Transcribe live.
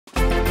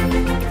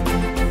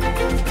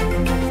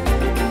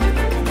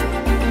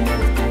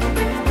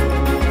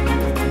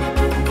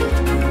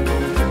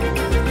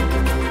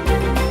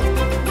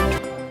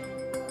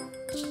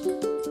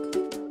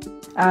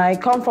I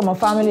come from a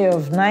family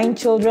of 9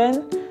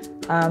 children,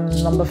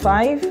 number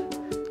 5,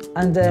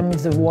 and it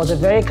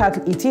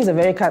is a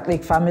very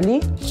Catholic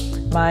family.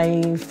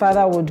 My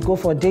father would go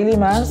for daily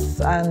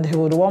mass and he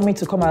would want me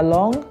to come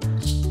along.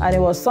 And it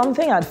was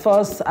something at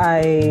first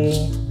I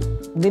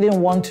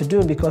didn't want to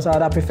do because I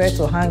would have preferred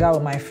to hang out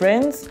with my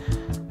friends.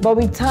 But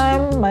with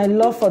time, my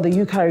love for the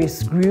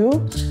Eucharist grew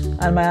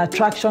and my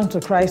attraction to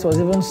Christ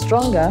was even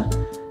stronger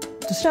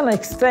to such an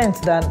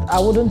extent that I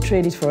wouldn't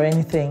trade it for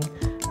anything.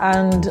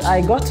 And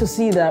I got to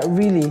see that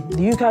really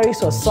the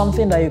Eucharist was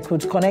something that you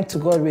could connect to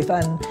God with,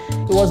 and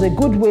it was a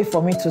good way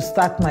for me to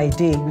start my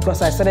day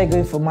because I started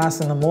going for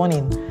Mass in the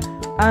morning.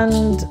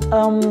 And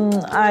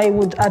I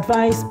would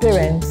advise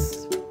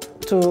parents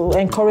to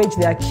encourage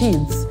their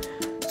kids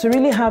to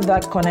really have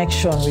that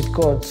connection with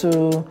God,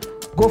 to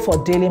go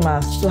for daily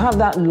Mass, to have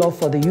that love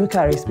for the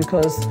Eucharist,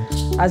 because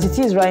as it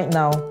is right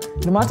now,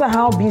 no matter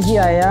how busy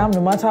I am,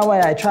 no matter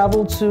where I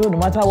travel to, no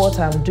matter what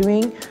I'm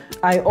doing,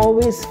 I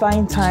always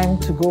find time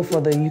to go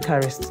for the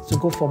Eucharist, to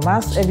go for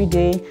Mass every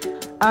day,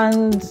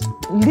 and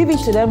leave it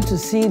to them to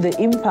see the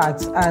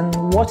impact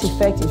and what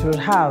effect it will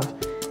have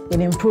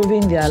in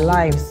improving their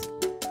lives.